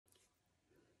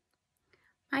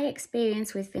my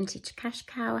experience with Vintage Cash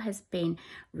Cow has been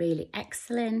really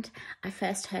excellent. I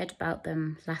first heard about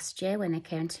them last year when they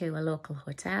came to a local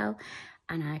hotel,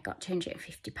 and I got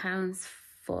 £250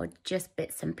 for just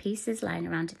bits and pieces lying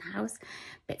around in the house,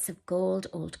 bits of gold,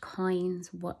 old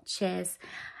coins, watches.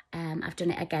 I've done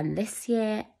it again this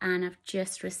year, and I've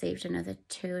just received another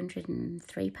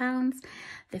 £203.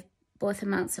 Both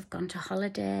amounts have gone to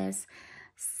holidays.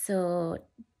 So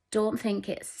don't think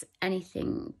it's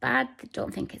anything bad.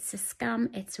 Don't think it's a scam.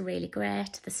 It's really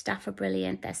great. The staff are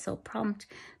brilliant. They're so prompt.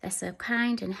 They're so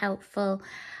kind and helpful.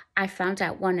 I found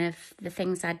out one of the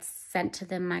things I'd sent to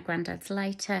them, my granddad's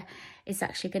lighter, is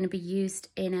actually going to be used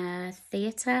in a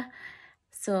theatre.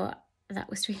 So that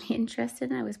was really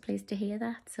interesting. I was pleased to hear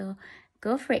that. So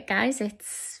go for it, guys.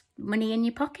 It's money in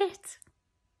your pocket.